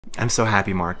I'm so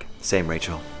happy, Mark. Same,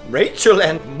 Rachel. Rachel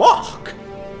and Mark?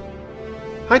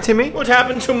 Hi, Timmy. What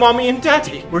happened to Mommy and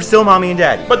Daddy? We're still Mommy and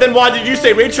Daddy. But then why did you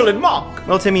say Rachel and Mark?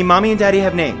 Well, Timmy, Mommy and Daddy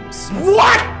have names.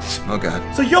 What? Oh,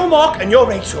 God. So you're Mark and you're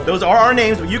Rachel. Those are our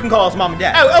names, but you can call us Mom and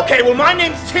Dad. Oh, okay, well my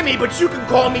name's Timmy, but you can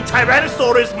call me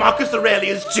Tyrannosaurus Marcus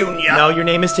Aurelius Jr. No, your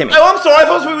name is Timmy. Oh, I'm sorry, I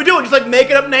thought that's what we were doing, just like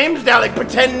making up names now, like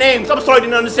pretend names. I'm sorry, I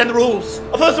didn't understand the rules.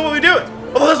 I thought that's what we were doing.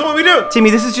 Timmy,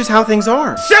 this is just how things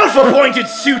are. Self-appointed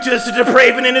suitors to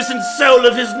deprave an innocent soul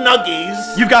of his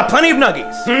nuggies. You've got plenty of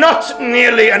nuggies. Not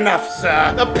nearly enough,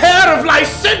 sir. A pair of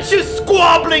licentious,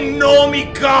 squabbling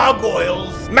normie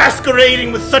gargoyles,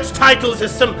 masquerading with such titles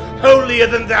as some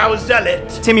holier-than-thou zealot.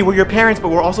 Timmy, we're your parents, but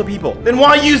we're also people. Then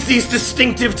why use these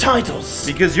distinctive titles?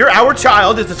 Because you're our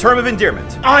child is a term of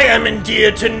endearment. I am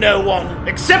endeared to no one,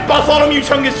 except Bartholomew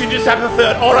Chungus Giuseppe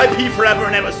III, R.I.P. forever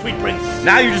and ever, sweet prince.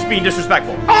 Now you're just being disrespectful.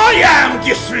 I am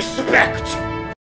disrespect!